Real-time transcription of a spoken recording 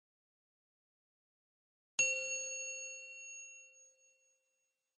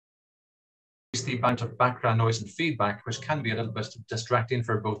decrease the amount of background noise and feedback, which can be a little bit distracting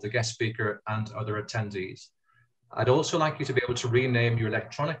for both the guest speaker and other attendees. I'd also like you to be able to rename your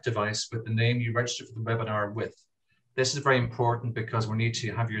electronic device with the name you registered for the webinar with. This is very important because we need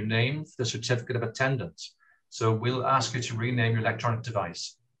to have your name for the certificate of attendance. So we'll ask you to rename your electronic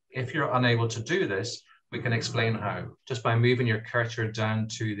device. If you're unable to do this, we can explain how. Just by moving your cursor down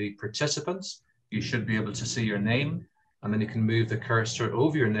to the participants, you should be able to see your name, and then you can move the cursor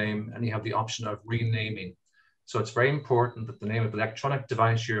over your name and you have the option of renaming. So it's very important that the name of the electronic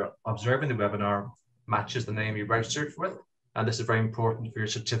device you're observing the webinar matches the name you registered with, and this is very important for your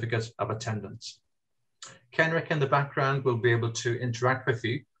certificate of attendance. Kenrick in the background will be able to interact with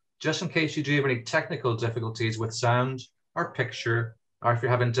you just in case you do have any technical difficulties with sound or picture, or if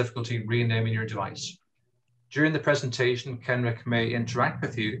you're having difficulty renaming your device. During the presentation, Kenrick may interact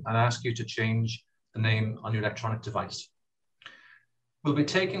with you and ask you to change the name on your electronic device. We'll be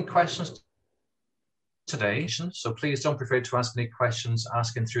taking questions today, so please don't be afraid to ask any questions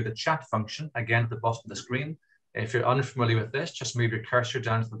asking through the chat function, again at the bottom of the screen. If you're unfamiliar with this, just move your cursor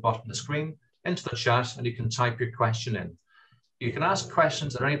down to the bottom of the screen into the chat and you can type your question in. You can ask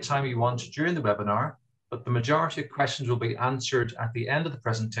questions at any time you want during the webinar, but the majority of questions will be answered at the end of the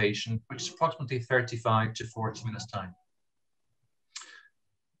presentation, which is approximately 35 to 40 minutes time.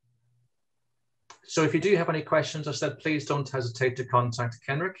 So if you do have any questions, I said, please don't hesitate to contact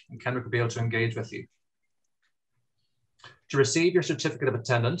Kenrick, and Kenrick will be able to engage with you. To receive your certificate of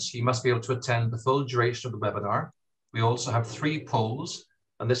attendance, you must be able to attend the full duration of the webinar. We also have 3 polls,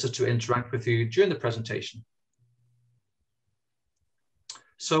 and this is to interact with you during the presentation.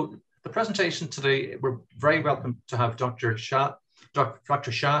 So the presentation today, we're very welcome to have Dr. Shah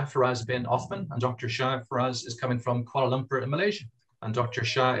Farez Othman, and Dr. Shah Farez is coming from Kuala Lumpur in Malaysia. And Dr.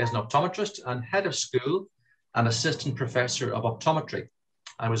 Shah is an optometrist and head of school and assistant professor of optometry,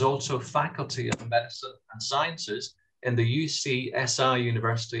 and was also faculty of medicine and sciences in the UCSI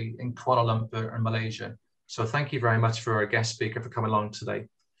University in Kuala Lumpur in Malaysia. So thank you very much for our guest speaker for coming along today.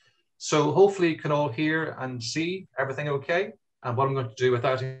 So hopefully you can all hear and see everything okay. And what I'm going to do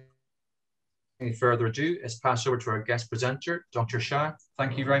without any further ado is pass over to our guest presenter, Dr. Shah.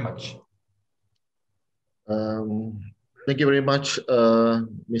 Thank you very much. Thank you very much,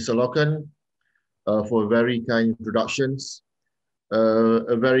 Mr. Locken, for very kind introductions.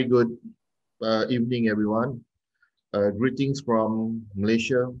 A very good evening, everyone. Greetings from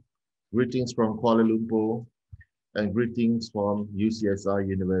Malaysia, greetings from Kuala Lumpur, and greetings from UCSI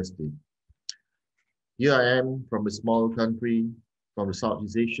University. Here I am from a small country from the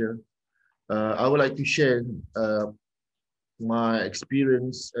Southeast Asia. I would like to share my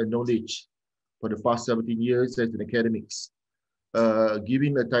experience and knowledge for the past 17 years as an academics,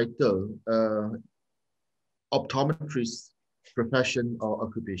 giving the title Optometrist Profession or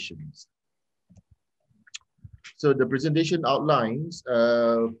Occupations. So the presentation outlines,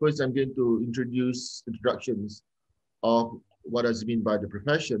 first I'm going to introduce introductions of what does it mean by the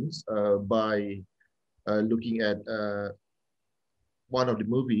professions by looking at one of the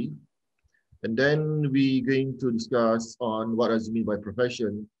movie. And then we're going to discuss on what does it mean by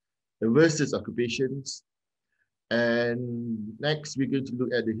profession versus occupations. And next, we're going to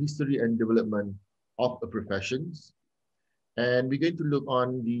look at the history and development of the professions. And we're going to look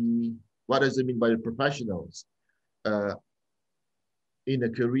on the, what does it mean by the professionals in a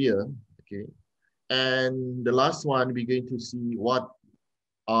career, okay? And the last one, we're going to see what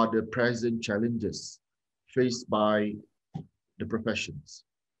are the present challenges faced by the professions.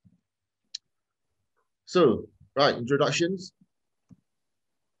 So, right, introductions.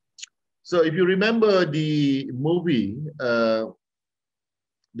 So if you remember the movie,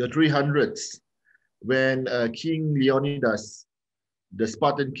 The 300s, when King Leonidas, the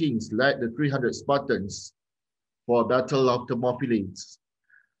Spartan kings, led the 300 Spartans for Battle of Thermopylae,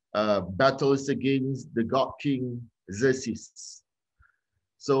 battles against the god king Xerxes.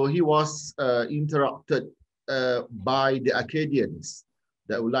 So he was interrupted by the Arcadians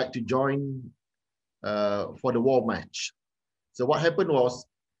that would like to join for the war match. So what happened was,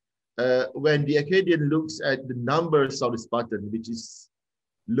 when the Arcadian looks at the numbers of the Spartan, which is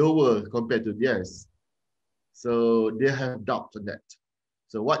lower compared to theirs, so they have doubt on that.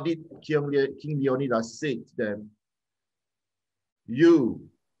 So what did King Leonidas say to them? You,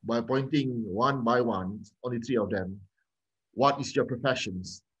 by pointing one by one, only 3 of them, what is your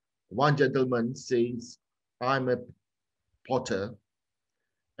professions? One gentleman says, I'm a potter.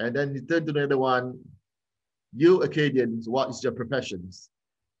 And then he turned to the other one, you Acadians, what is your professions?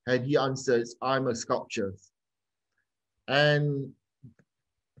 And he answers, I'm a sculptor. And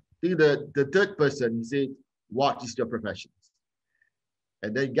the third person, he said, what is your professions?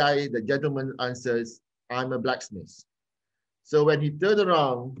 And the gentleman answers, I'm a blacksmith. So when he turned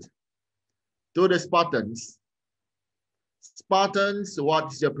around to the Spartans,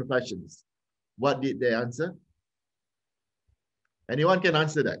 what is your professions? What did they answer? Anyone can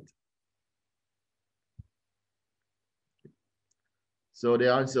answer that. So they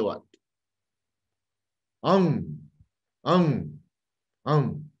answer what? Um.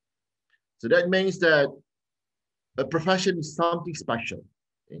 So that means that a profession is something special,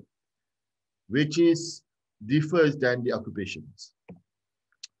 okay, which is differs than the occupations.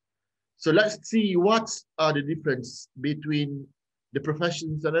 So let's see what are the difference between the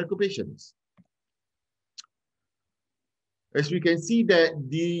professions and occupations. As we can see that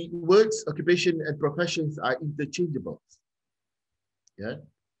the words occupation and professions are interchangeable. Yeah,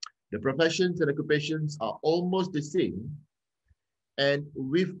 the professions and occupations are almost the same, and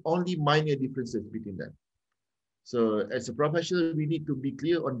with only minor differences between them. So as a professional, we need to be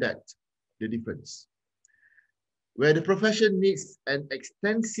clear on that, the difference. Where the profession needs an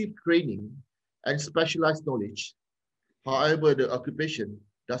extensive training and specialized knowledge, however, the occupation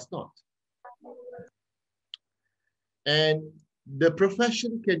does not. And the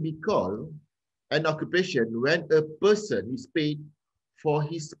profession can be called an occupation when a person is paid for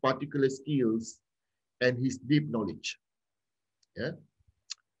his particular skills and his deep knowledge. Yeah.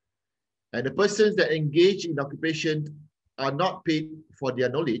 And the persons that engage in occupation are not paid for their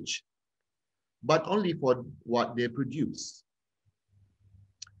knowledge, but only for what they produce.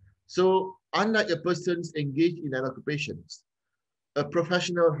 So unlike a person's engaged in an occupation, a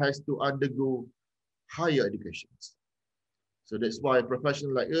professional has to undergo higher educations. So that's why a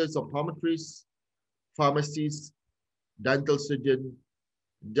professional like us, optometrists, pharmacists, dental surgeon,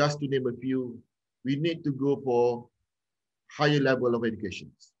 just to name a few, we need to go for higher level of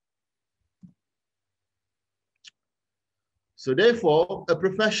educations. So therefore, a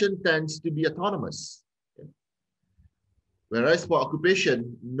profession tends to be autonomous. Okay? Whereas for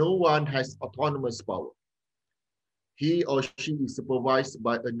occupation, no one has autonomous power. He or she is supervised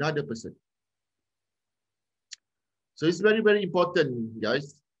by another person. So it's very, very important,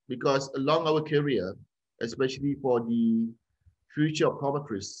 guys, because along our career, especially for the future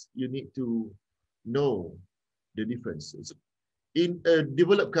optometrists, you need to know the differences. In a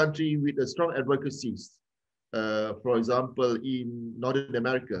developed country with a strong advocacies, for example, in Northern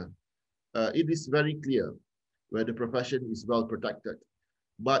America, it is very clear where the profession is well protected.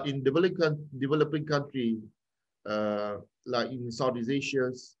 But in developing country, like in Southeast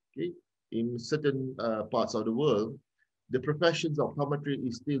Asia, okay, in certain parts of the world, the professions of optometry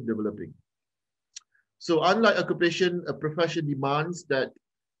is still developing. So unlike occupation, a profession demands that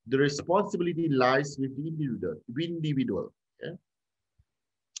the responsibility lies with the individual. Yeah?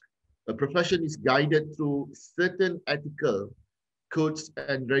 A profession is guided through certain ethical codes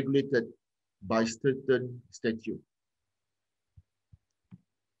and regulated by certain statutes.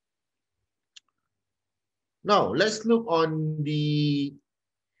 Now, let's look on the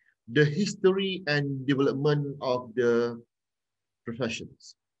history and development of the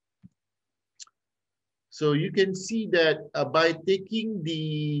professions. So you can see that by taking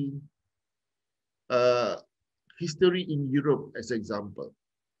the history in Europe as an example,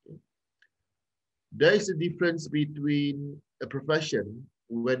 okay, there is a difference between a profession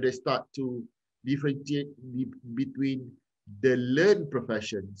when they start to differentiate between the learned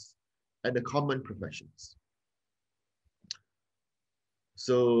professions and the common professions.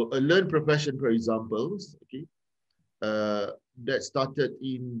 So a learned profession, for example, okay, that started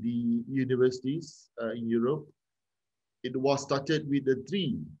in the universities in Europe, it was started with the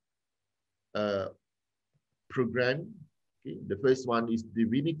three program. Okay. The first one is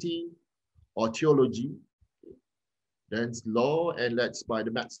divinity or theology, okay. Then law, and that's by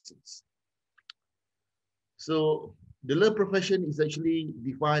the medicines. So the learned profession is actually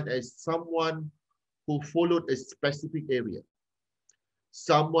defined as someone who followed a specific area,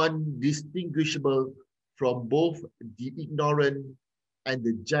 someone distinguishable from both the ignorant and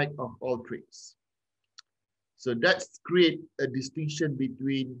the jack of all trades. So that's create a distinction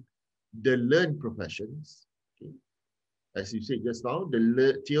between the learned professions, okay, as you said just now,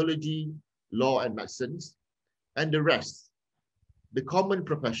 the theology, law, and medicines, and the rest, the common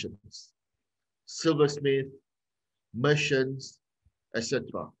professions, silversmith, merchants, etc.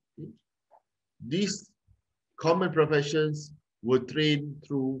 Okay. These common professions were trained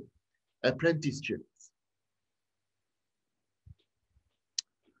through apprenticeships.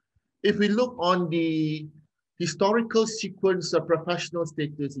 If we look on the historical sequence of professional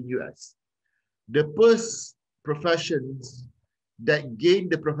status in US, the first professions that gained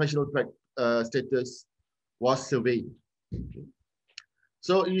the professional status was surveying. Okay.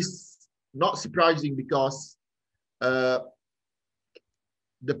 So it's not surprising because the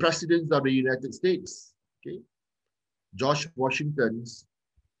presidents of the United States, okay, George Washington's,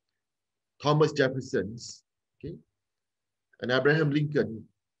 Thomas Jefferson's, okay, and Abraham Lincoln,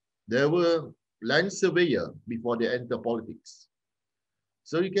 they were land surveyor before they enter politics.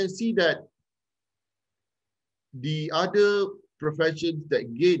 So you can see that the other professions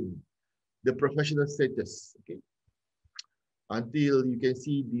that gain the professional status, okay, until you can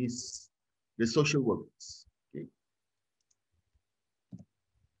see this, the social workers, okay.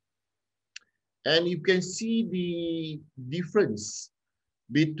 And you can see the difference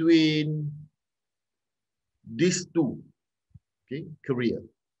between these two, okay, career,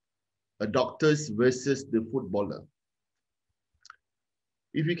 a doctors versus the footballer.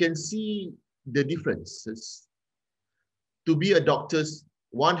 If you can see the differences, to be a doctor,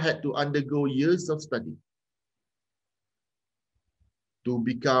 one had to undergo years of study to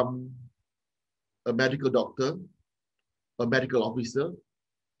become a medical doctor, a medical officer.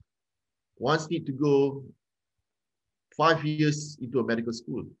 One need to go 5 years into a medical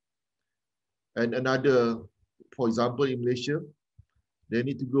school. And another, for example, in Malaysia, they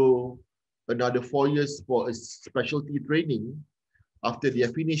need to go another 4 years for a specialty training after they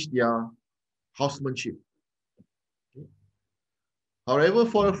have finished their housemanship. However,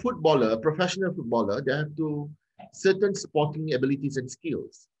 for a footballer, a professional footballer, they have to certain sporting abilities and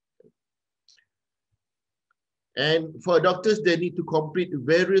skills. And for doctors, they need to complete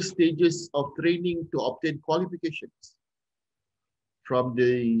various stages of training to obtain qualifications from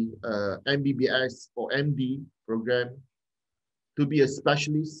the MBBS or MD program to be a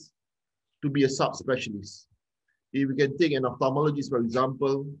specialist, to be a subspecialist. If we can take an ophthalmologist, for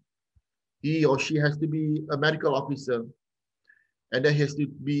example, he or she has to be a medical officer, and then he has to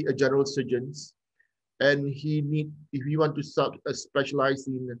be a general surgeon. And if you want to specialize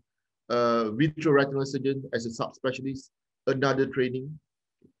in vitreoretinal surgeon as a subspecialist, another training.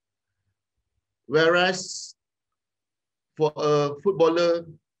 Whereas for a footballer,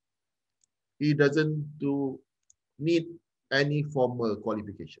 he doesn't need any formal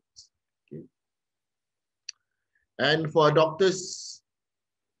qualifications. Okay. And for doctors,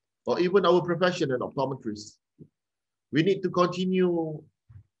 or even our profession, an optometrist, we need to continue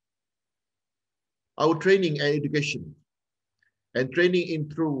our training and education and training in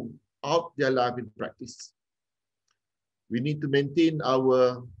throughout their life in practice. We need to maintain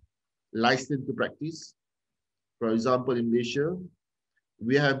our license to practice. For example, in Malaysia,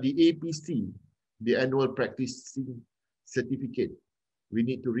 we have the APC, the annual practicing certificate. We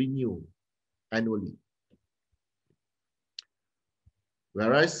need to renew annually.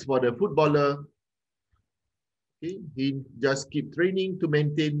 Whereas for the footballer, okay, he just keep training to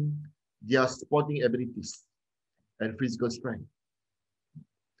maintain their sporting abilities and physical strength.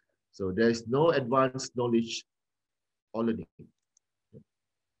 So there is no advanced knowledge or learning.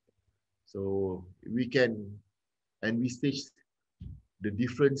 So we can envisage the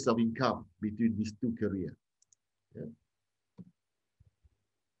difference of income between these two careers. Yeah.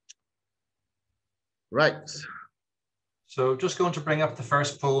 Right. So just going to bring up the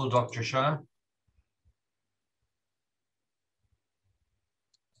first poll, Dr. Shah.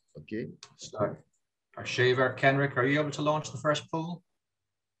 Okay. So, our Shaver, Kenrick, are you able to launch the first poll?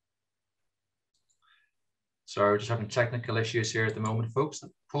 Sorry, we're just having technical issues here at the moment, folks. The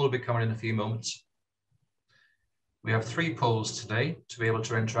poll will be coming in a few moments. We have 3 polls today to be able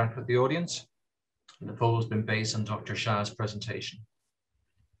to interact with the audience. And the poll has been based on Dr. Shah's presentation.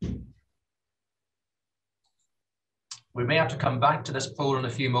 We may have to come back to this poll in a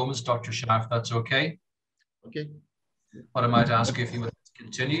few moments, Dr. Shah, if that's okay. Okay. But I might ask you if you would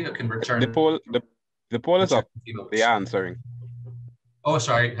continue. I can return. The poll is up. They are answering. Oh,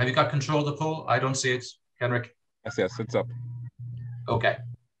 sorry. Have you got control of the poll? I don't see it, Henrik. Yes, it's up. Okay.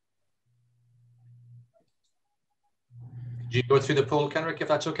 Do you go through the poll, Kenrick, if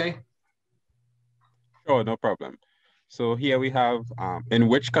that's okay? Sure, no problem. So here we have, in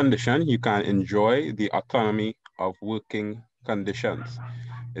which condition you can enjoy the autonomy of working conditions?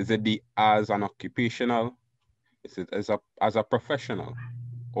 Is it as an occupational? Is it as a professional?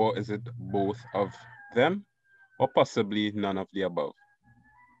 Or is it both of them? Or possibly none of the above?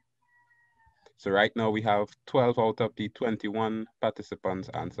 So right now we have 12 out of the 21 participants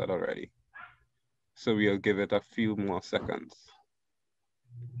answered already. So we'll give it a few more seconds.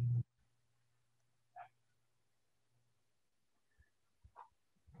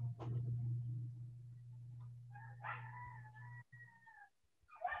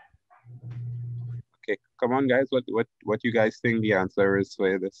 Okay, come on guys, what you guys think the answer is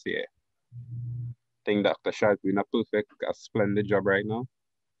for this year? think Dr. Shah is doing a splendid job right now.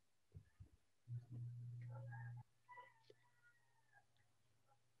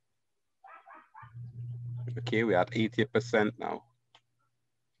 Okay, we're at 80% now.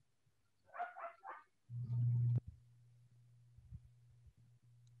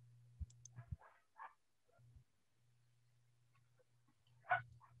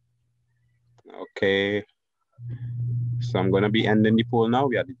 Okay, so I'm going to be ending the poll now.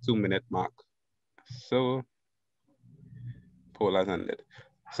 We are at the 2-minute mark. So, poll has ended.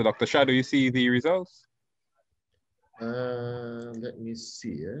 So, Dr. Shah, do you see the results? Let me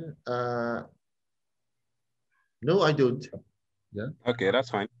see. No, I don't. Yeah. Okay, that's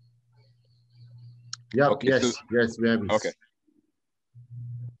fine. Yeah. Okay, yes. so, yes, we have it. Okay.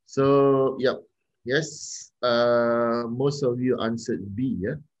 So, yeah. Yes. Most of you answered B.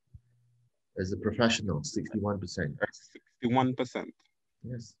 Yeah. As a professional, 61%. 61%.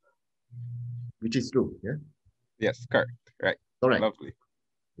 Yes. Which is true. Yeah. Yes, correct. Right. Correct. Lovely.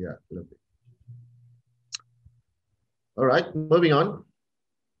 Yeah. Lovely. All right. Moving on.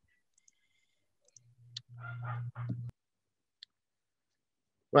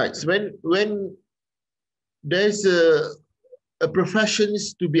 Right. So when there's a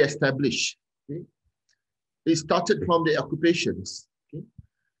professions to be established, okay, it started from the occupations. Okay.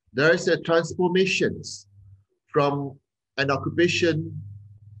 There is a transformations from an occupation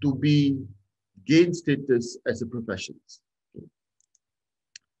to be gain status as a profession. Okay.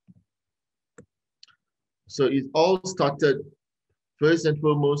 So it all started first and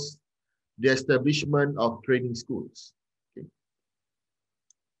foremost the establishment of training schools. Okay.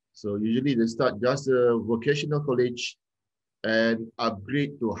 So usually they start just a vocational college and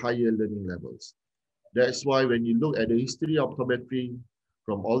upgrade to higher learning levels. That's why when you look at the history of optometry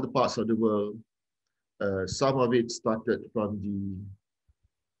from all the parts of the world, some of it started from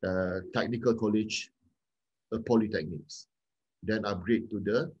the technical college, polytechnics, then upgrade to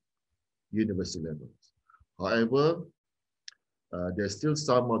the university levels. However, there's still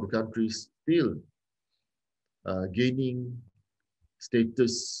some of the countries still gaining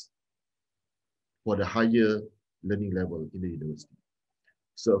status for the higher learning level in the university.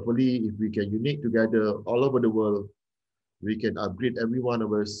 So hopefully, if we can unite together all over the world, we can upgrade every one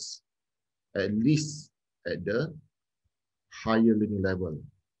of us at least at the higher learning level,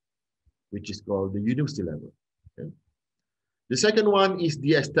 which is called the university level. Okay? The second one is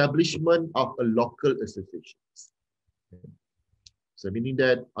the establishment of a local associations. Okay? So meaning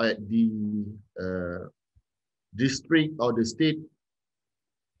that at the district or the state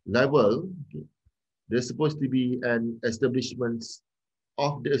level, okay, there's supposed to be an establishment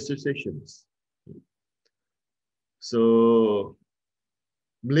of the associations. Okay? So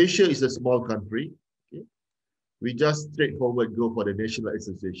Malaysia is a small country. Okay? We just straightforward go for the national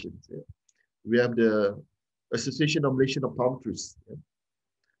associations. Yeah? We have the Association of Malaysian Optometrists.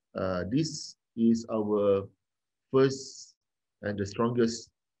 Yeah? This is our first and the strongest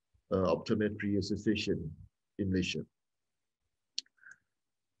optometry association in Malaysia.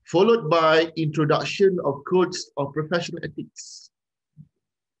 Followed by introduction of codes of professional ethics.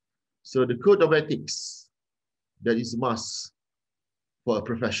 So the code of ethics that is must for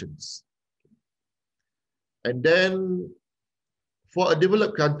professions. And then for a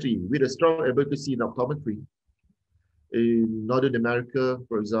developed country with a strong advocacy in optometry, in Northern America,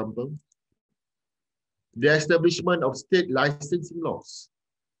 for example, the establishment of state licensing laws.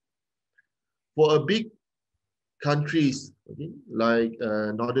 For a big countries, okay, like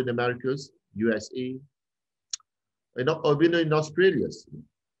Northern Americas, USA, and even in Australia,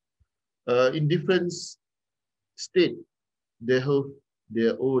 in different states, they have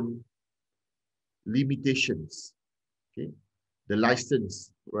their own limitations. Okay, the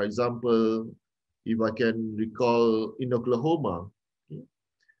license, for example, if I can recall, in Oklahoma, okay,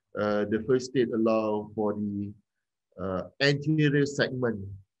 the first state allow for the anterior segment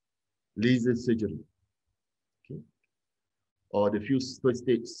laser surgery. Okay, or the few first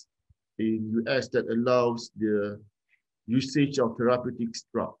states in US that allows the usage of therapeutic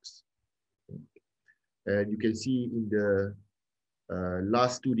drugs. Okay. And you can see in the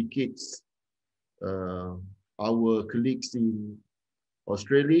last 2 decades, our colleagues in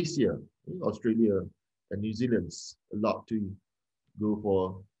Australia and New Zealand allowed to go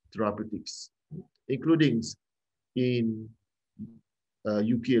for therapeutics, including in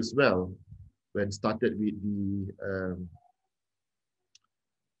UK as well, when started with the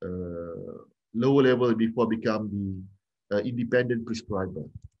lower level before become the independent prescriber.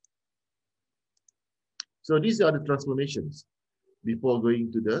 So these are the transformations before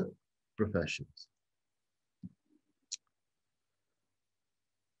going to the professions.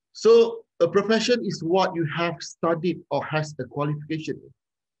 So A profession is what you have studied or has a qualification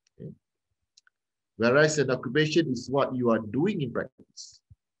in. Okay? Whereas an occupation is what you are doing in practice.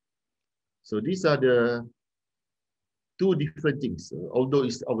 So these are the two different things, although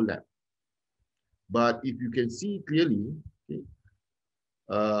it's overlap. But if you can see clearly, okay,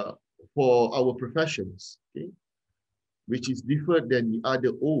 for our professions, okay, which is different than the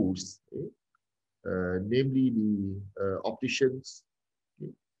other O's, okay, namely the opticians,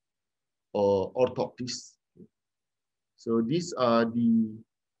 okay, or orthoptists. Okay. So these are the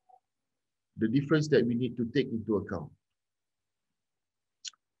difference that we need to take into account.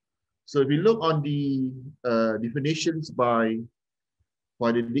 So if we look on the definitions by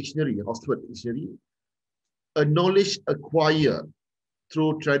the dictionary, Oxford Dictionary, a knowledge acquired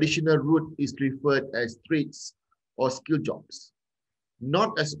through traditional route is referred as trades or skill jobs,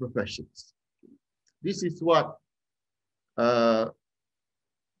 not as professions. This is what an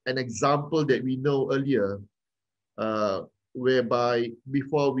example that we know earlier, whereby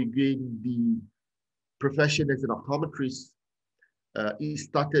before we gain the profession as an optometrist, it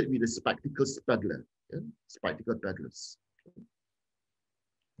started with a spectacles peddler, yeah? Spectacle peddlers.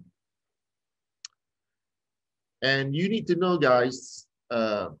 And you need to know, guys,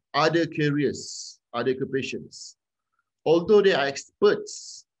 other careers, other occupations, although they are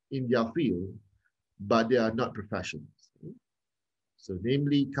experts in their field, but they are not professions. So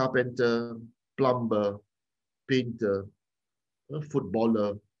namely carpenter, plumber, painter,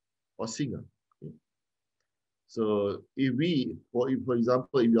 footballer, or singer. Okay? So if we, for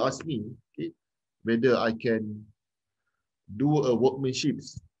example, if you ask me, okay, whether I can do a workmanship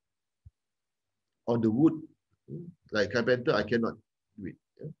on the wood, like carpenter, I cannot do it.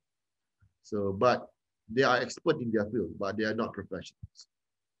 Yeah? So, but they are expert in their field, but they are not professionals.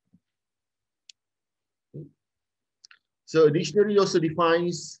 So a dictionary also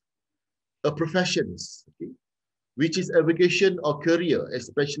defines a professions, okay, which is a vocation or career,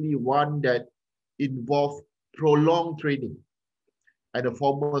 especially one that involves prolonged training and a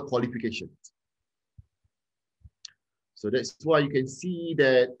formal qualification. So that's why you can see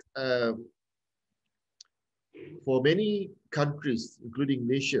that for many countries, including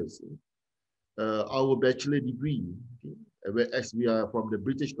nations, our bachelor degree, okay, as we are from the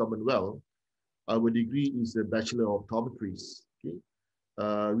British Commonwealth, our degree is a Bachelor of Optometry. Okay?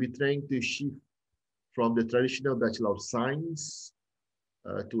 We're trying to shift from the traditional Bachelor of Science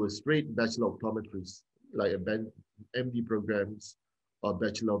to a straight Bachelor of Optometry, like a MD programs or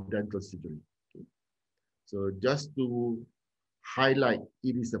Bachelor of Dental Surgery. Okay? So just to highlight,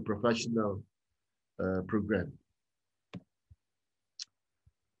 it is a professional program.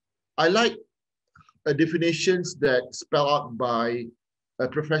 I like definitions that spell out by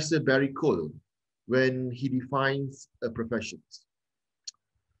Professor Barry Cole when he defines a profession.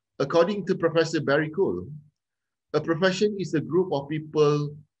 According to Professor Barry Cole, a profession is a group of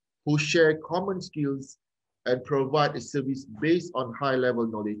people who share common skills and provide a service based on high-level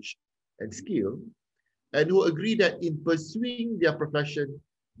knowledge and skill, and who agree that in pursuing their profession,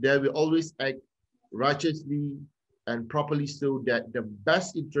 they will always act righteously and properly so that the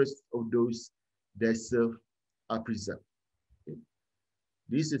best interests of those they serve are preserved. Okay?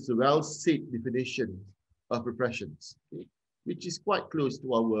 This is a well-said definition of professions, okay, which is quite close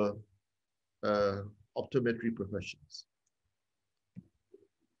to our optometry professions.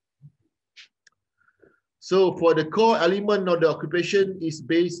 So for the core element of the occupation is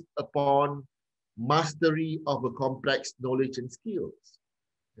based upon mastery of a complex knowledge and skills.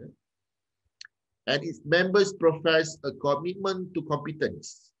 Okay? And its members profess a commitment to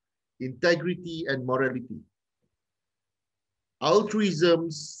competence, integrity, and morality,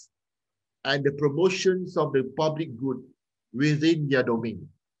 altruisms, and the promotions of the public good within their domain.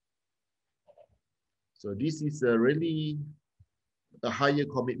 So this is a really a higher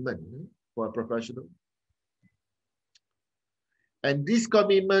commitment for a professional. And these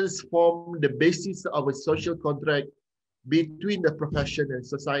commitments form the basis of a social contract between the profession and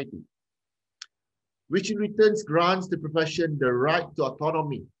society, which in return grants the profession the right to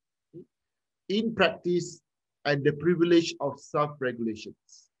autonomy in practice and the privilege of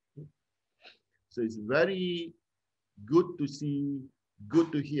self-regulations. So it's very good to see,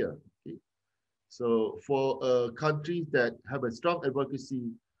 good to hear. Okay? So for countries that have a strong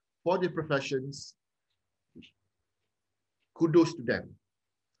advocacy for the professions, kudos to them.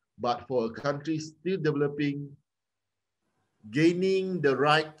 But for countries still developing, gaining the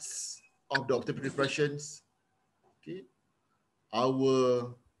rights of the optometry professions, okay,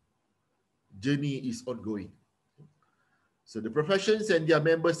 our journey is ongoing. So the professions and their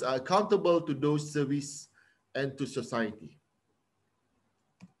members are accountable to those service and to society.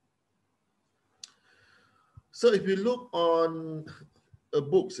 So if you look on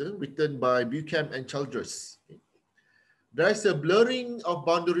books written by Buchan and Childress, there's a blurring of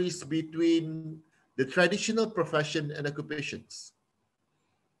boundaries between the traditional profession and occupations.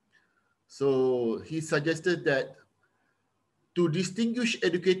 So he suggested that to distinguish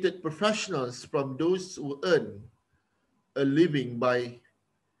educated professionals from those who earn a living by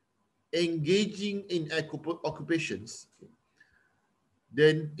engaging in occupations,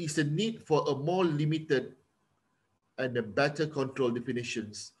 then is a need for a more limited and a better controlled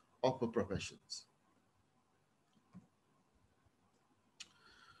definitions of a professions.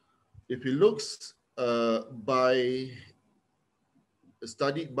 If you look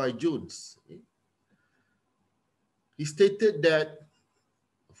studied by Jones, he stated that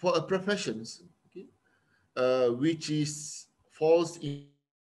for a professions, which falls in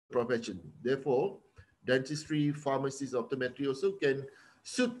profession, therefore, dentistry, pharmacies, optometry also can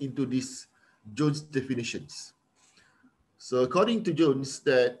suit into these Jones definitions. So according to Jones,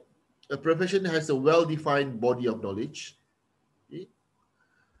 that a profession has a well-defined body of knowledge. Okay?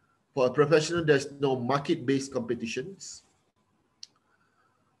 For a professional, there's no market-based competitions.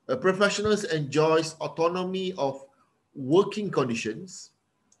 A professional enjoys autonomy of working conditions.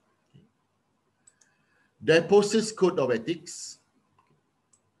 They possess code of ethics.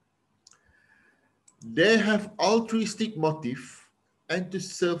 They have altruistic motive and to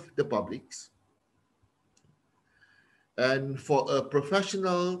serve the publics. And for a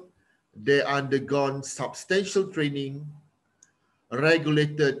professional, they undergone substantial training,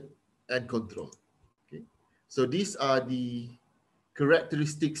 regulated and controlled. Okay? So these are the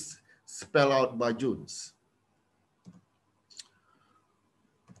characteristics spelled out by Jones.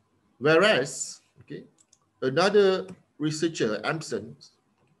 Whereas, okay, another researcher, Amson,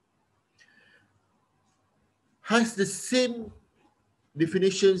 has the same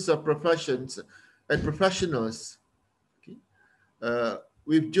definitions of professions and professionals, okay,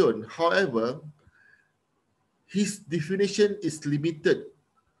 with Jones. However, his definition is limited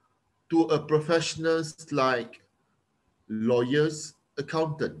to a professionals like lawyers,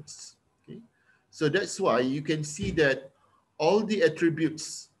 accountants. Okay? So that's why you can see that all the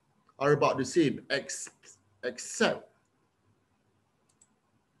attributes are about the same, except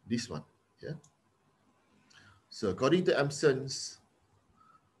this one. Yeah. So according to Amson's,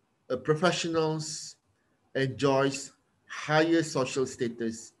 a professionals enjoys higher social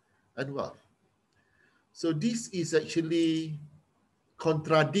status and wealth. So this is actually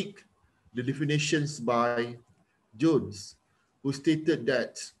contradict the definitions by Jones, who stated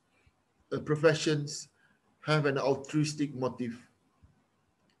that professions have an altruistic motive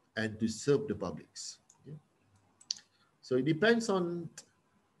and to serve the publics. Okay? So it depends on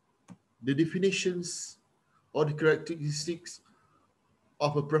the definitions or the characteristics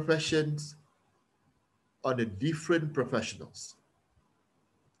of a profession on the different professionals.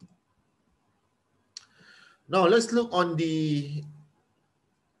 Now let's look on the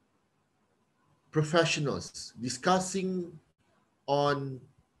professionals, discussing on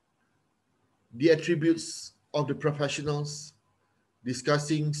the attributes of the professionals,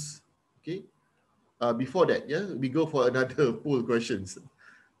 discussing, okay. Before that, yeah, we go for another poll questions.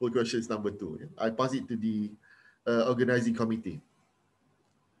 Poll questions number 2. Yeah? I pass it to the organizing committee.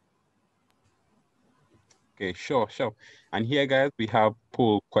 Okay, sure. And here, guys, we have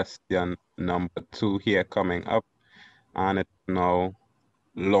poll question number 2 here coming up, and it's now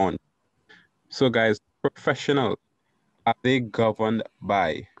launched. So, guys, professionals, are they governed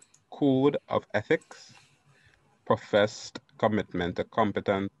by code of ethics, professed commitment to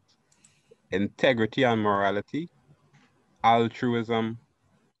competence, integrity and morality, altruism,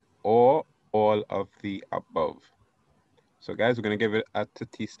 or all of the above? So, guys, we're going to give it at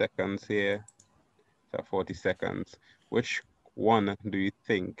 30 seconds here. So 40 seconds. Which one do you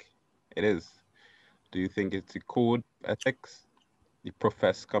think it is? Do you think it's the code of ethics, the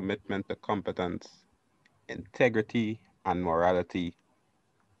professed commitment to competence, integrity and morality,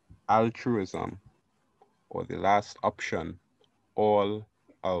 altruism, or the last option, all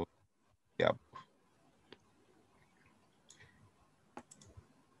of the above?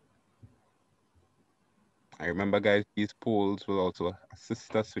 I remember, guys, these polls will also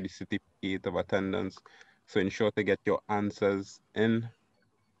assist us with the certificate of attendance. So ensure to get your answers in.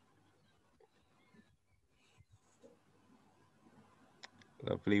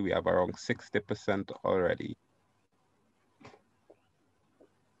 Lovely, we have around 60% already.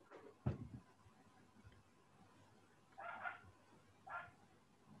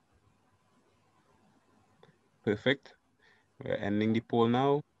 Perfect. We're ending the poll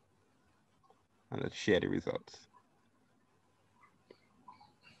now. And let's share the results.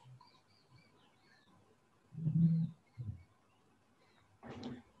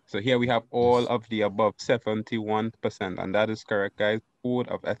 So here we have all of the above, 71%, and that is correct, guys. Code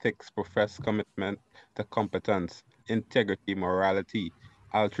of ethics profess commitment to competence, integrity, morality,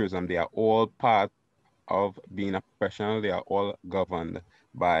 altruism. They are all part of being a professional. They are all governed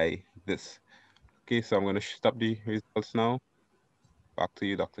by this. Okay, so I'm going to stop the results now. Back to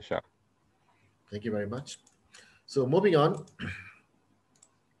you, Dr. Shah. Thank you very much. So moving on.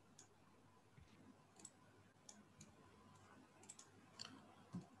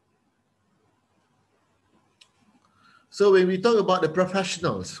 So when we talk about the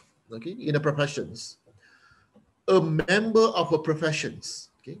professionals, okay, in the professions, a member of a professions,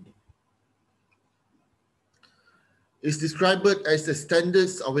 okay, is described as the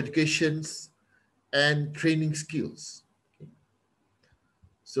standards of educations and training skills. Okay.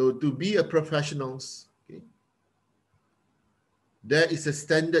 So to be a professionals, okay, there is a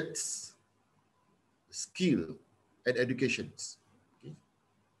standards, skill, and educations. Okay.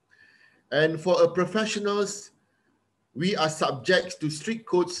 And for a professionals, we are subject to strict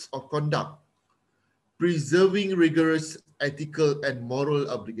codes of conduct, preserving rigorous ethical and moral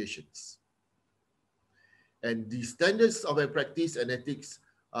obligations. And the standards of a practice and ethics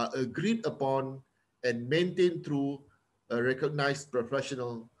are agreed upon and maintained through a recognized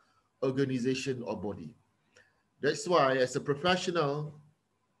professional organization or body. That's why as a professional,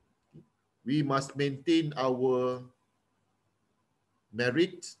 we must maintain our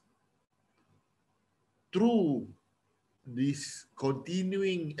merit through these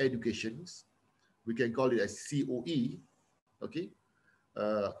continuing educations. We can call it as COE, okay?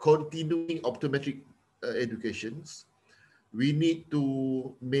 Continuing optometric educations. We need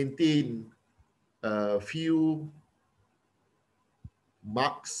to maintain a few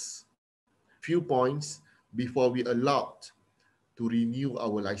marks, few points before we allowed to renew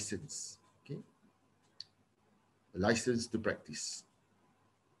our license, okay? A license to practice.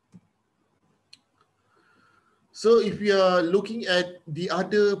 So if we are looking at the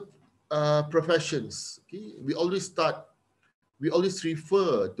other professions, okay, we always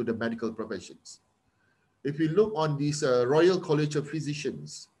refer to the medical professions. If we look on this Royal College of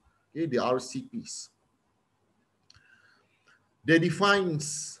Physicians, okay, the RCPs, they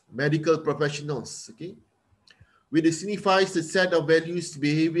defines medical professionals, okay, which signifies the set of values,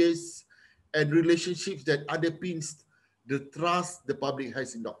 behaviors, and relationships that underpins the trust the public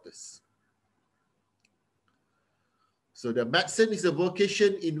has in doctors. So the medicine is a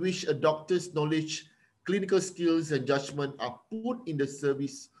vocation in which a doctor's knowledge, clinical skills, and judgment are put in the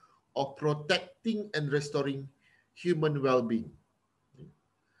service of protecting and restoring human well-being.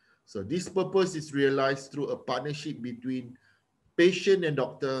 So this purpose is realized through a partnership between patient and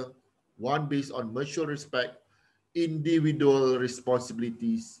doctor, one based on mutual respect, individual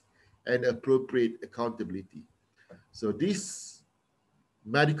responsibilities, and appropriate accountability. So this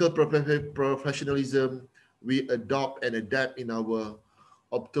medical professionalism we adopt and adapt in our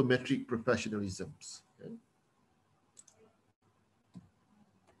optometric professionalisms. Okay?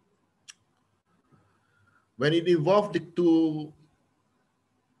 When it involved to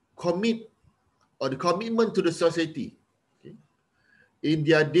commit or the commitment to the society, okay? In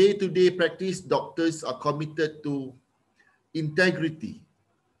their day-to-day practice, doctors are committed to integrity,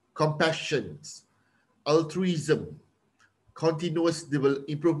 compassion, altruism, continuous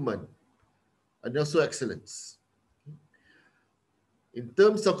improvement, and also excellence. In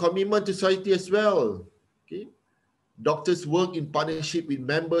terms of commitment to society as well, okay, doctors work in partnership with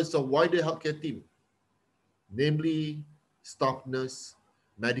members of wider healthcare team, namely staff nurse,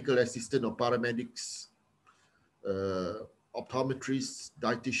 medical assistant or paramedics, optometrists,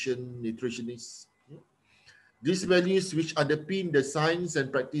 dietitian, nutritionists. These values which underpin the science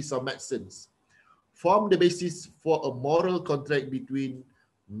and practice of medicines form the basis for a moral contract between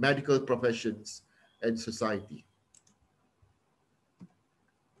medical professions and society.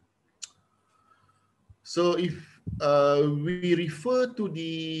 So if we refer to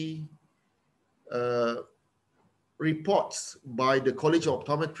the reports by the College of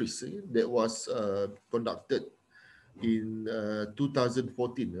Optometrists that was conducted in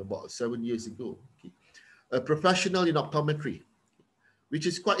 2014, about 7 years ago, okay? A professional in optometry, which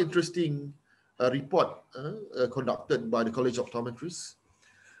is quite interesting report conducted by the College of Optometrists.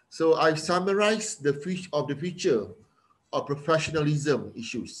 So I've summarized the feature of professionalism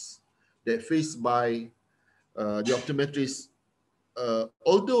issues that faced by the optometrist,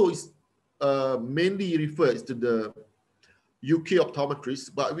 although it mainly refers to the UK optometrists,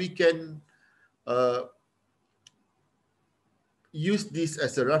 but we can use this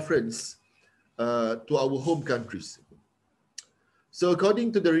as a reference to our home countries. So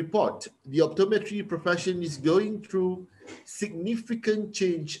according to the report, the optometry profession is going through significant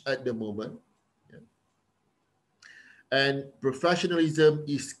change at the moment. And professionalism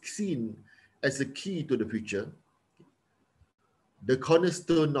is seen as a key to the future, the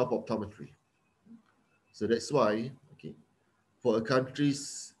cornerstone of optometry. So that's why, okay, for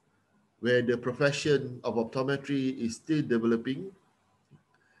countries where the profession of optometry is still developing,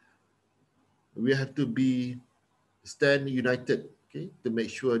 we have to stand united, okay, to make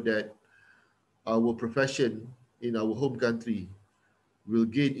sure that our profession in our home country will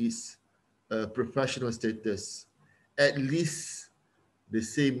gain its professional status, at least the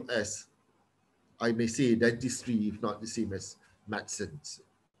same as, I may say, dentistry, if not the same as medicine.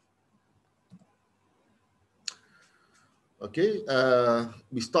 Okay,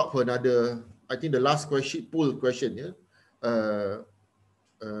 we stop for another, I think the last question, poll question, yeah?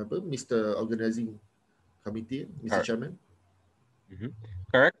 Mr. Organizing Committee, Mr. Chairman.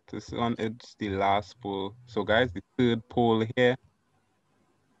 Correct. This one is the last poll. So guys, the third poll here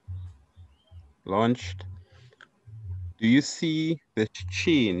launched. Do you see the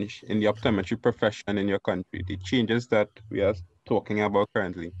change in the optometry profession in your country, the changes that we are talking about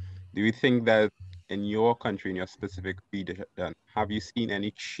currently? Do you think that in your country, in your specific region, have you seen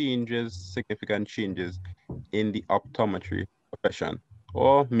any changes, significant changes in the optometry profession?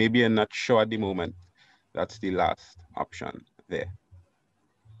 Or maybe you're not sure at the moment. That's the last option there.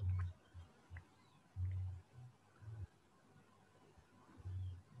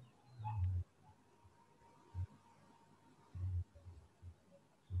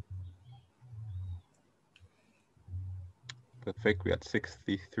 Perfect, we're at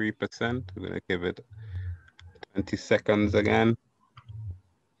 63%. We're gonna give it 20 seconds again.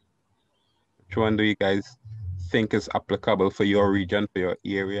 Which one do you guys think is applicable for your region, for your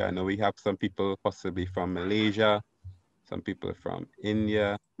area? I know we have some people possibly from Malaysia, some people from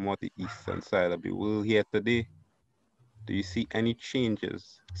India, more the eastern side of the world here today. Do you see any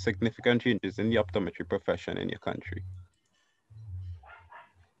changes, significant changes in the optometry profession in your country?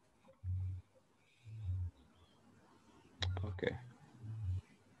 Okay.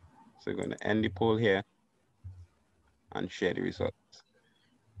 So we're going to end the poll here and share the results.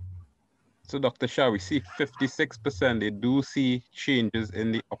 So Dr. Shah, we see 56%, they do see changes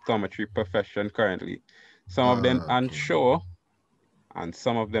in the optometry profession currently. Some of them unsure, and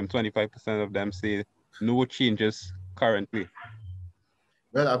some of them, 25% of them, say no changes currently.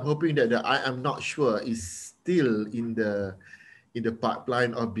 Well, I'm hoping that the I am not sure is still in the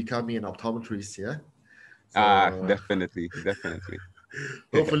pipeline of becoming an optometrist, yeah? So, definitely, definitely.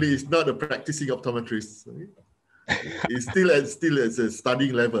 Hopefully it's not a practicing optometrist. It's still at a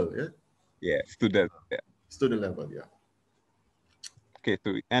studying level, yeah? Yeah, student. Yeah. Student level, yeah. Okay,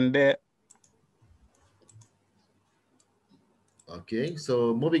 so we end there. Okay,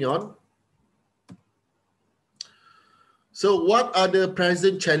 so moving on. So what are the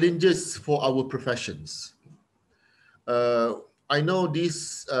present challenges for our professions? I know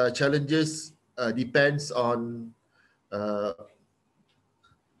these challenges depends on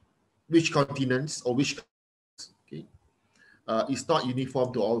which continents or which countries, okay? It's not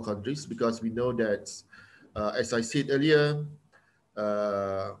uniform to all countries because we know that, as I said earlier,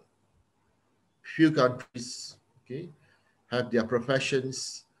 few countries, okay, have their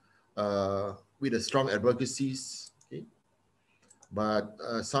professions with a strong advocacies, okay? But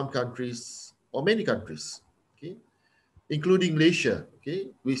some countries or many countries, okay, including Malaysia, okay,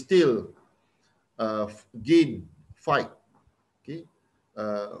 we still fight, okay,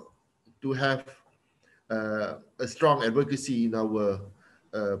 to have a strong advocacy in our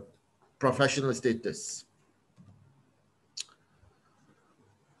professional status.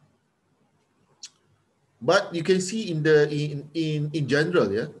 But you can see in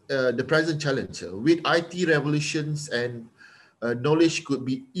general, yeah, the present challenge with IT revolutions and knowledge could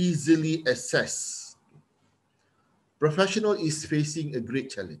be easily accessed. Professional is facing a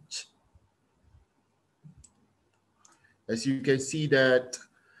great challenge. As you can see that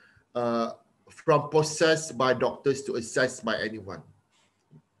from processed by doctors to assessed by anyone.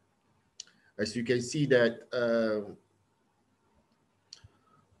 As you can see that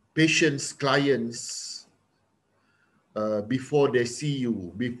patients, clients, before they see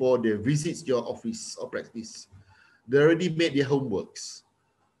you, before they visit your office or practice, they already made their homeworks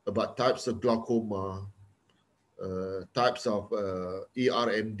about types of glaucoma, types of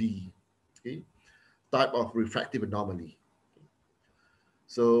ARMD, okay, type of refractive anomaly.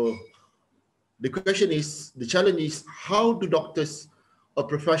 So the question is, the challenge is, how do doctors or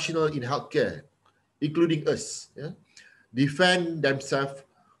professionals in healthcare, including us, yeah, defend themselves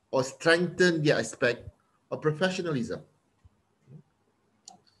or strengthen their aspect of professionalism?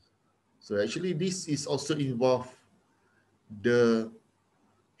 So actually this is also involve the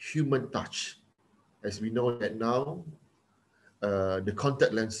human touch. As we know that now, the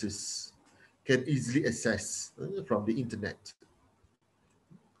contact lenses can easily access from the internet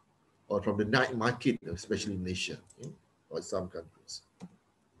or from the night market, especially in Asia, or some countries.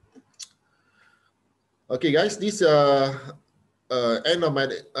 Okay, guys, this end of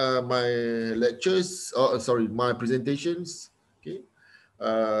my lectures, or sorry, my presentations. Okay,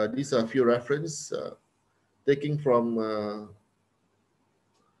 these are a few references taking from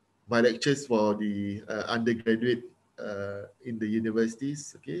my lectures for the undergraduate in the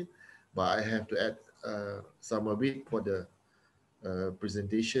universities. Okay, but I have to add some of it for the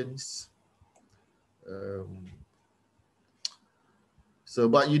presentations. So,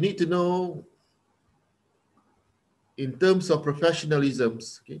 but you need to know in terms of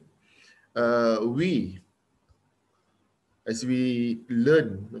professionalisms, okay, we, as we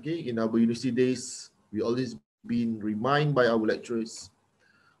learn, okay, in our university days, we always been reminded by our lecturers,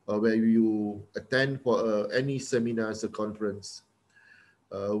 where you attend for any seminars or conference,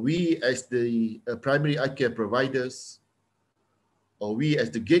 we as the primary eye care providers, or we as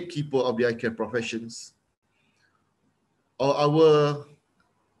the gatekeeper of the eye care professions, or our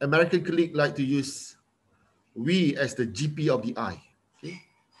American colleague like to use we as the GP of the eye. Okay?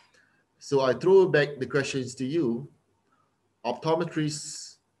 So I throw back the questions to you,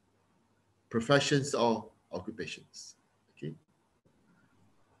 optometrists, professions or occupations. Okay,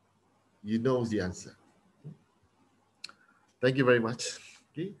 you know the answer. Thank you very much.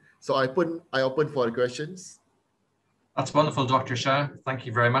 Okay, so I open for the questions. That's wonderful, Dr. Shah. Thank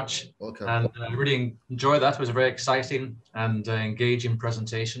you very much. Welcome. And I really enjoyed that. It was a very exciting and engaging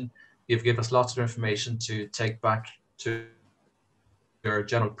presentation. You've given us lots of information to take back to your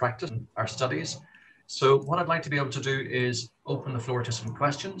general practice and our studies. So what I'd like to be able to do is open the floor to some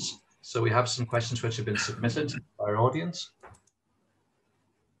questions. So we have some questions which have been submitted by our audience.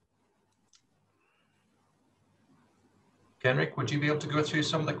 Kenrick, would you be able to go through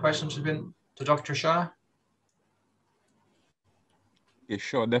some of the questions that have been to Dr. Shah? Yeah,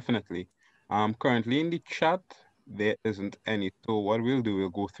 sure, definitely. Currently in the chat, there isn't any. So what we'll do, we'll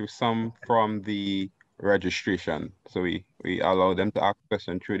go through some from the registration. So we allow them to ask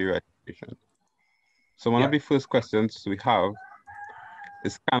questions through the registration. So one of the first questions we have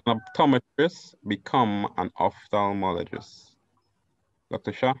is, can an optometrist become an ophthalmologist?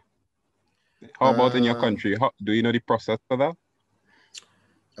 Dr. Shah, how about in your country? Do you know the process for that?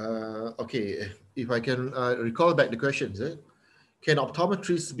 Okay, if I can recall back the questions, can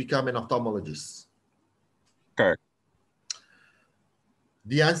optometrists become an ophthalmologist? Correct.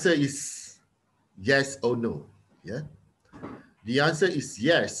 The answer is yes or no. Yeah. The answer is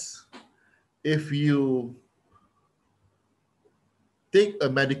yes. If you take a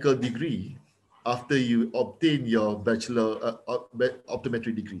medical degree after you obtain your bachelor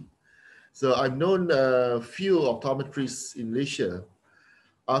optometry degree. So I've known a few optometrists in Malaysia.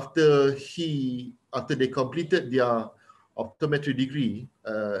 After they completed their optometry degree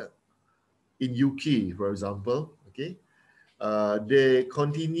in UK, for example, okay, they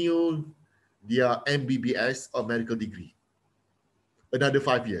continue their MBBS or medical degree, another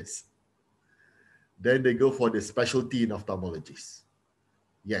 5 years. Then they go for the specialty in ophthalmologist.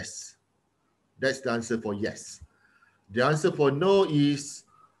 Yes, that's the answer for yes. The answer for no is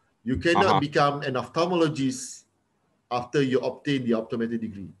you cannot become an ophthalmologist after you obtain the optometry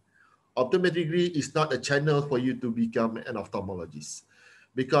degree. Optometry degree is not a channel for you to become an ophthalmologist,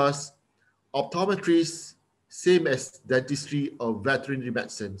 because optometrists, same as dentistry or veterinary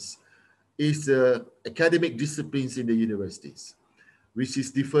medicines, is academic disciplines in the universities, which is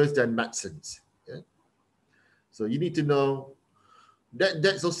different than medicines. Yeah? So you need to know that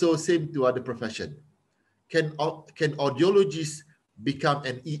that's also same to other profession. Can audiologists become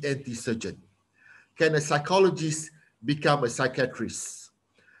an ENT surgeon? Can a psychologist become a psychiatrist?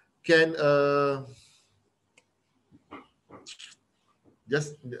 Can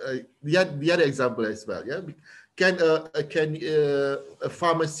just the other example as well? Yeah, can a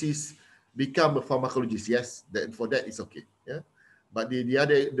pharmacist become a pharmacologist? Yes, for that it's okay. Yeah, but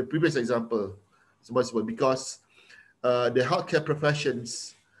the previous example is possible because the healthcare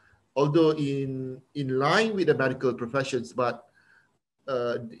professions, although in line with the medical professions, but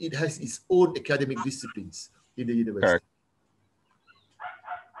it has its own academic disciplines in the university. Correct.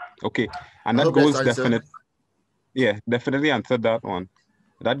 Okay, and that goes definitely, yeah, definitely answered that one.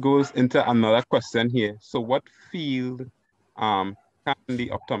 That goes into another question here. So what field can the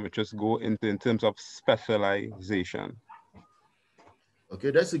optometrist go into in terms of specialization? Okay,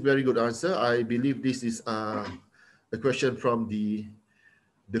 that's a very good answer. I believe this is a question from the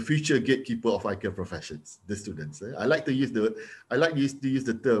the future gatekeeper of eye care professions, the students. I like to use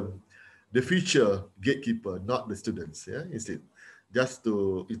the term, the future gatekeeper, not the students. Yeah, instead, just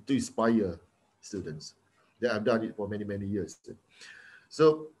to inspire students. Yeah, I've done it for many years.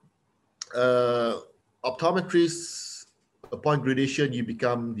 So, optometrists, upon gradation, you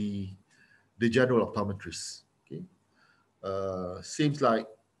become the general optometrist. Okay, seems like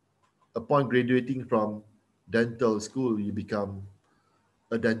upon graduating from dental school, you become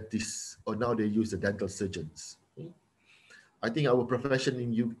a dentist, or now they use the dental surgeons. Okay? I think our profession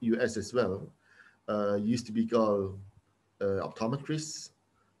in US as well used to be called optometrists.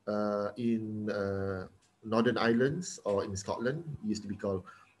 In Northern Islands or in Scotland, used to be called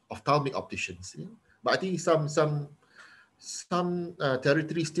ophthalmic opticians. Yeah? But I think some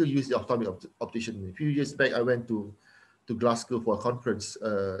territories still use the ophthalmic optician. A few years back, I went to Glasgow for a conference.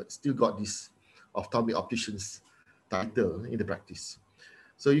 Still got this ophthalmic opticians title in the practice.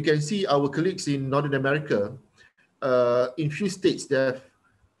 So you can see our colleagues in Northern America, in few states, they have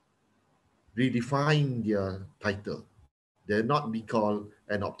redefined their title. They're not being called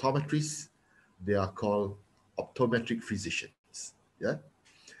an optometrist, they are called optometric physicians. Yeah.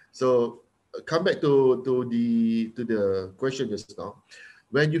 So come back to the question just now.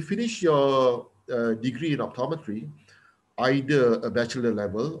 When you finish your degree in optometry, either a bachelor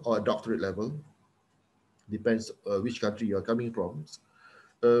level or a doctorate level, depends which country you're coming from.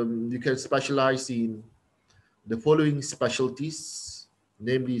 You can specialize in the following specialties,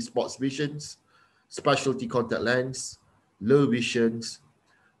 namely sports visions, specialty contact lens, low visions,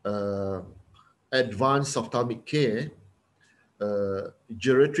 advanced ophthalmic care,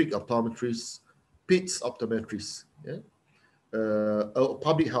 geriatric optometrists, PITS optometrists, yeah?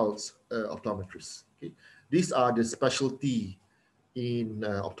 Public health optometrists. Okay? These are the specialty in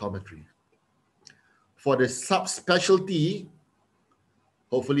optometry. For the subspecialty,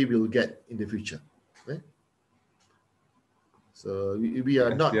 hopefully we'll get in the future. Okay? So we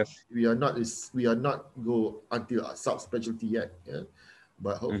are not go until a subspecialty yet, yeah?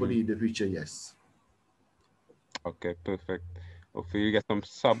 But hopefully in the future, yes. Okay, perfect. Hopefully you get some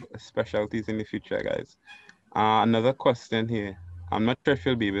sub-specialties in the future, guys. Another question here. I'm not sure if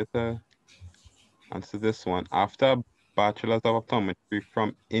you'll be able to answer this one. After a Bachelor's of Optometry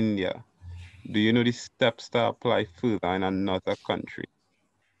from India, do you know the steps to apply further in another country?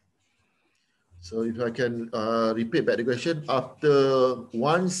 So if I can repeat back the question, after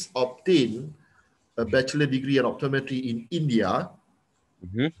once obtained a bachelor degree in optometry in India,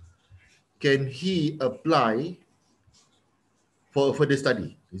 can he apply for further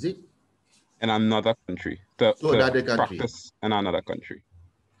study? Is it? In another country. To another country. Practice in another country.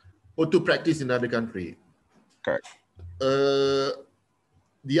 Or to practice in another country? Correct.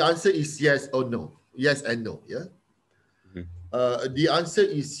 The answer is yes or no. Yes and no, yeah? The answer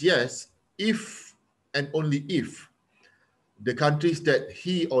is yes, if and only if the countries that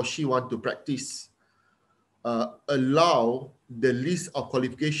he or she want to practice allow the list of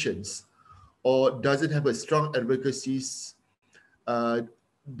qualifications or doesn't have a strong advocacies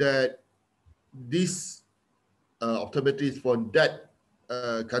that this optometrist for that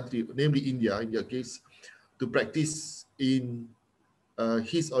country, namely India in your case, to practice in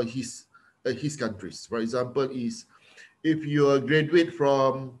his or his countries. For example, is if you are graduate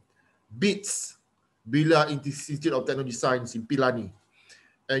from BITS, Bila Institute of Technology Science in Pilani,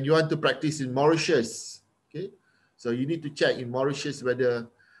 and you want to practice in Mauritius, okay? So you need to check in Mauritius whether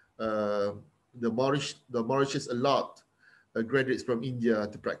the Mauritius allowed graduates from India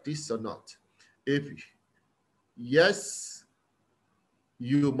to practice or not. If yes,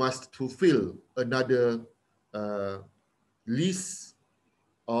 you must fulfill another list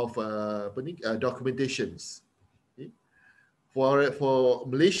of documentations. Okay? For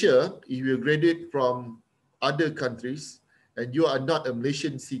Malaysia, if you graduate from other countries and you are not a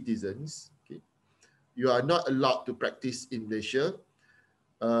Malaysian citizens, okay, you are not allowed to practice in Malaysia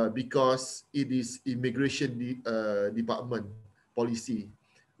because it is immigration department policy,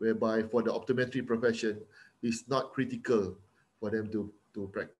 whereby for the optometry profession, it's not critical for them to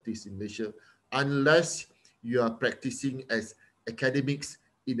practice in Malaysia unless you are practicing as academics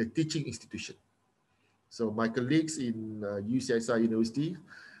in a teaching institution. So my colleagues in UCSI University,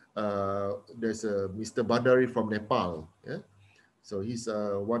 there's a Mr. Bandari from Nepal. Yeah? So he's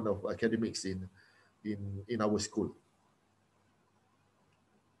one of academics in our school.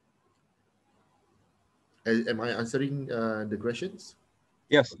 Am I answering the questions?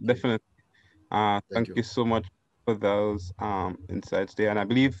 Yes, okay. Definitely. Thank you so much for those insights there. And I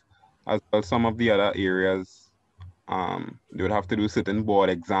believe as well some of the other areas, they would have to do certain board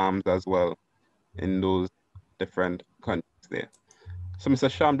exams as well in those different countries there. So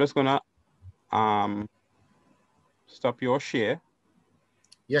Mr. Shah, I'm just gonna stop your share.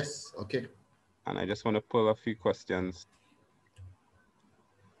 Yes, okay. And I just want to pull a few questions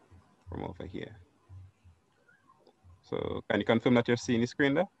from over here. So can you confirm that you're seeing the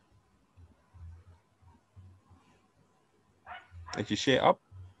screen there? Is your share up?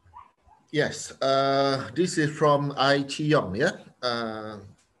 Yes, this is from I Chi Yong, yeah?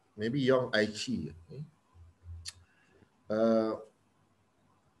 Maybe Yong I Chi. Okay.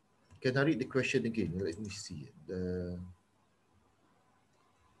 Can I read the question again? Let me see. Do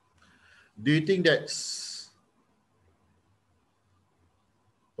you think that's...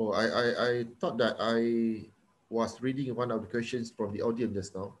 Oh, I thought that I was reading one of the questions from the audience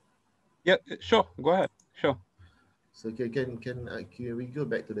just now. Yeah, sure. Go ahead. Sure. So can we go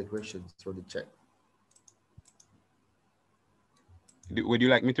back to the questions from the chat? Would you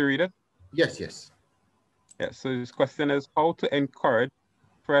like me to read it? Yes, yes. Yeah, so this question is how to encourage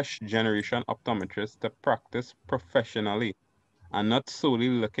fresh generation optometrists to practice professionally and not solely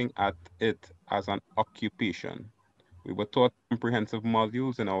looking at it as an occupation. We were taught comprehensive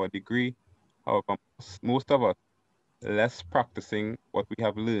modules in our degree. However, most of us less practicing what we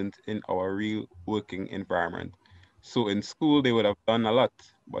have learned in our real working environment. So in school, they would have done a lot,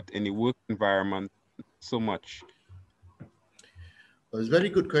 but in the work environment, so much. It's a very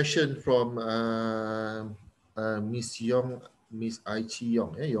good question from Miss Yong, Miss Ai Chi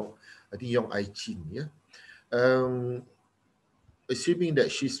Yong. Yeah, Yong, I think Yong Ai Chin. Yeah. Assuming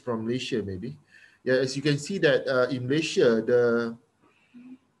that she's from Malaysia, maybe. Yeah, as you can see that in Malaysia, the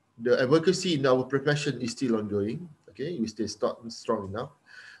advocacy in our profession is still ongoing. Okay, we still strong enough.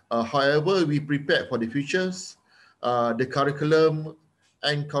 However, we prepare for the futures. The curriculum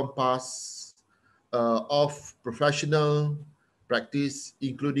encompass of professional practice,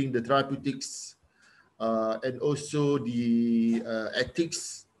 including the therapeutics and also the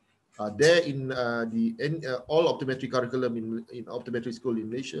ethics. There in all optometry curriculum in optometry school in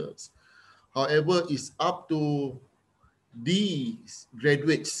Malaysia. However, it's up to these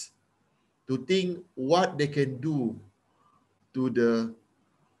graduates to think what they can do to the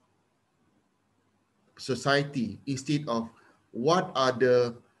society instead of what are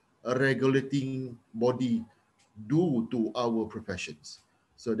the regulating body do to our professions.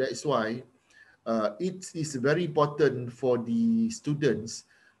 So that's why it is very important for the students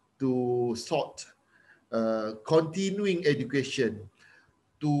to sort continuing education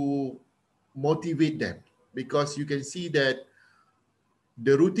to motivate them, because you can see that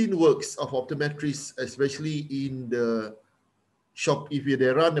the routine works of optometrists, especially in the shop, if they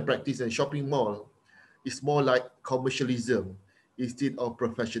run a practice and shopping mall, is more like commercialism instead of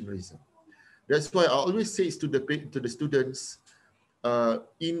professionalism. That's why I always say to the students,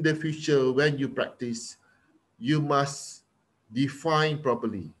 in the future when you practice, you must define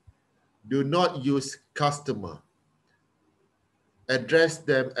properly. Do not use customer. Address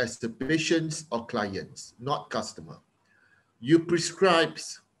them as the patients or clients, not customer. You prescribe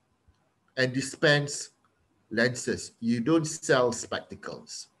and dispense lenses. You don't sell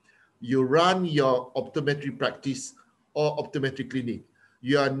spectacles. You run your optometry practice or optometry clinic.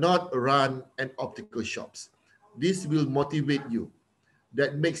 You are not run an optical shops. This will motivate you.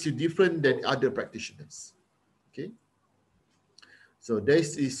 That makes you different than other practitioners. Okay. So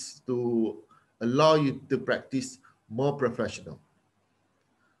this is to allow you to practice more professional.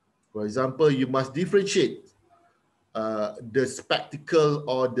 For example, you must differentiate the spectacle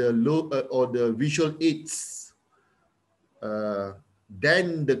or the or the visual aids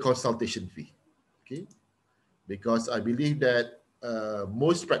than the consultation fee. Okay, because I believe that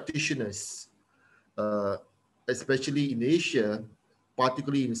most practitioners, especially in Asia,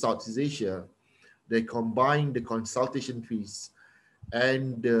 particularly in Southeast Asia, they combine the consultation fees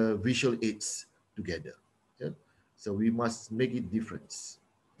and the visual aids together. Yeah? So we must make it different.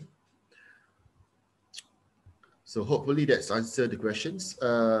 So hopefully that's answered the questions.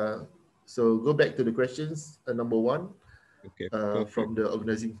 So go back to the questions, number one, Okay, from the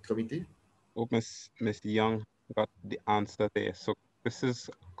organizing committee. Hope Miss Young got the answer there. So this is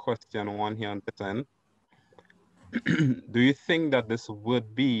question one here on this end. Do you think that this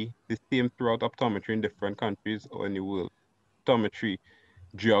would be the same throughout optometry in different countries or in the world? Optometry,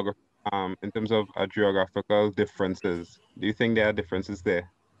 in terms of geographical differences, do you think there are differences there?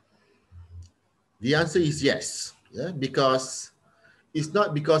 The answer is yes. Yeah, because it's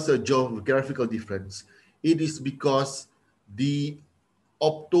not because of geographical difference. It is because the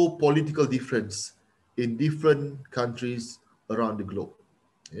opto-political difference in different countries around the globe.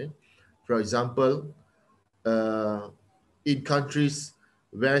 Okay? For example, in countries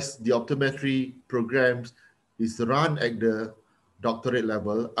where the optometry programs is run at the doctorate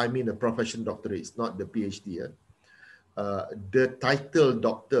level, I mean a profession doctorate, it's not the PhD. The title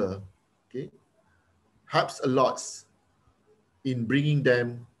doctor, okay, helps a lot in bringing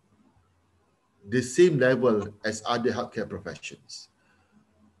them the same level as other healthcare professions.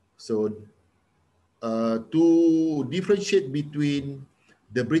 So to differentiate between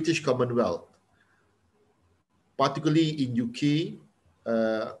the British Commonwealth, particularly in UK,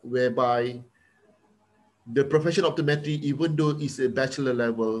 whereby the profession of optometry, even though it's a bachelor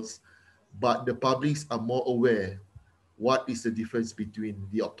levels, but the publics are more aware what is the difference between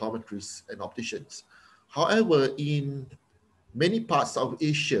the optometrists and opticians. However, in many parts of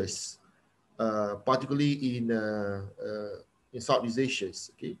Asia, particularly in Southeast Asia,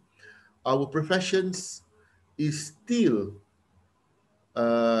 okay, our professions is still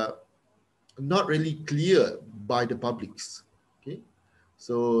not really clear by the publics. Okay,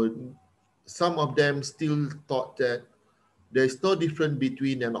 so some of them still thought that there is no difference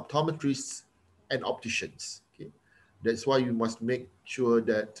between an optometrist and opticians. Okay, that's why you must make sure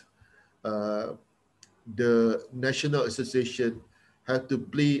that the National Association have to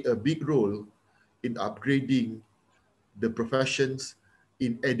play a big role in upgrading the professions,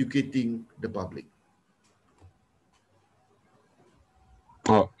 in educating the public.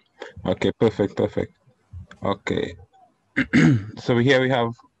 Oh, okay, perfect, perfect. Okay. So here we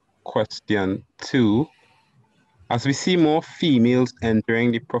have question 2. As we see more females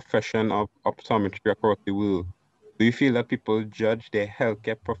entering the profession of optometry across the world, do you feel that people judge their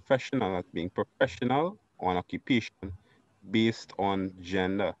healthcare professional as being professional or an occupation based on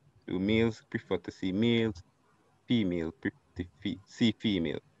gender? Do males prefer to see males, females prefer to see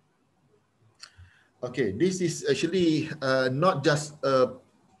females? Okay, this is actually not just a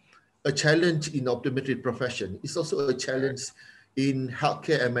challenge in optometry profession. It's also a challenge in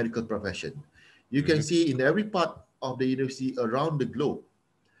healthcare and medical profession. You can see in every part of the university around the globe,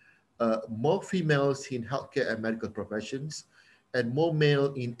 more females in healthcare and medical professions and more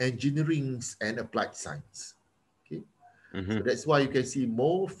male in engineering and applied science. Okay, so that's why you can see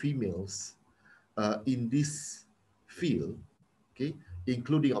more females in this field, okay,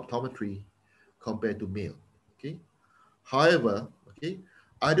 including optometry compared to male. Okay, however, okay,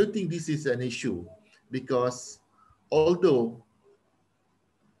 I don't think this is an issue because although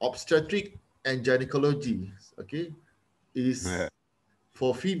obstetric and gynecology, okay, is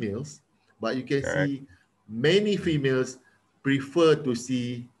for females, but you can see many females prefer to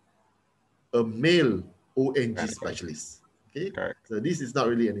see a male ONG specialist. Okay, so this is not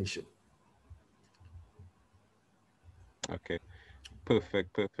really an issue. Okay,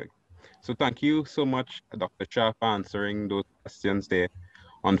 perfect, perfect. So thank you so much, Dr. Shah, for answering those questions there.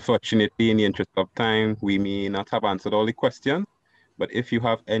 Unfortunately, in the interest of time, we may not have answered all the questions, but if you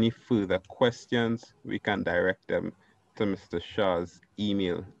have any further questions, we can direct them to Mr. Shah's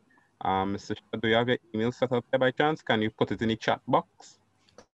email. Mr. Shah, do you have your email set up there by chance? Can you put it in the chat box?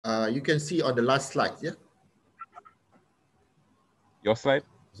 You can see on the last slide, yeah? Your slide?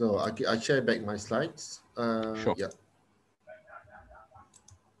 So I share back my slides. Sure. Yeah.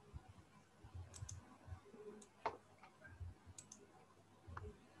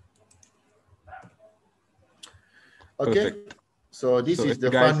 Okay, perfect. So this is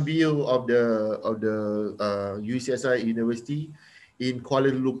the front view of the UCSI University in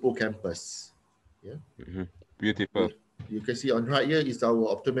Kuala Lumpur campus. Yeah, beautiful. You can see on right here is our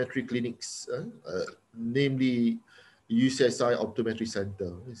optometry clinics, namely UCSI Optometry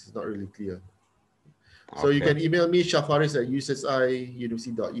Center. This is not really clear. So you can email me Shah Farez at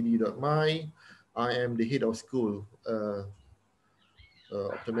ucsiuniversity.edu.my. I am the head of school.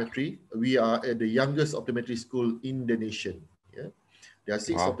 Optometry. We are at the youngest optometry school in the nation. Yeah, there are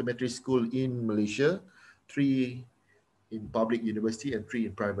 6 optometry schools in Malaysia, 3 in public university and 3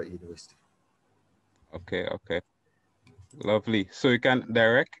 in private university. Okay, okay, lovely. So you can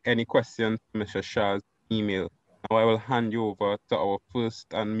direct any questions to Mr. Shah's email. Now I will hand you over to our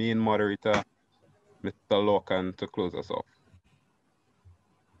first and main moderator, Mr. Lorcan, to close us off.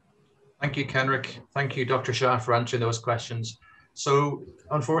 Thank you, Kenrick. Thank you, Dr. Shah, for answering those questions. So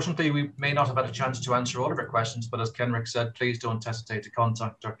unfortunately, we may not have had a chance to answer all of your questions, but as Kenrick said, please don't hesitate to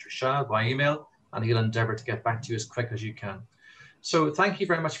contact Dr. Shah by email, and he'll endeavor to get back to you as quick as you can. So thank you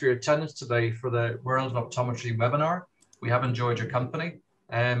very much for your attendance today for the World of Optometry webinar. We have enjoyed your company,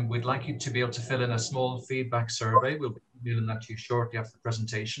 and we'd like you to be able to fill in a small feedback survey. We'll be emailing that to you shortly after the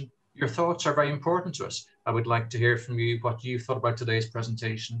presentation. Your thoughts are very important to us. I would like to hear from you what you thought about today's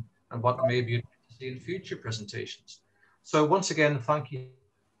presentation and what maybe you'd like to see in future presentations. So once again, thank you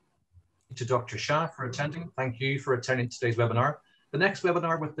to Dr. Shah for attending. Thank you for attending today's webinar. The next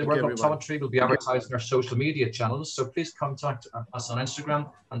webinar with the World of Optometry will be advertised in our social media channels, so please contact us on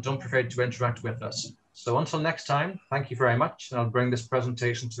Instagram and don't forget to interact with us. So until next time, thank you very much, and I'll bring this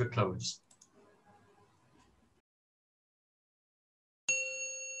presentation to a close.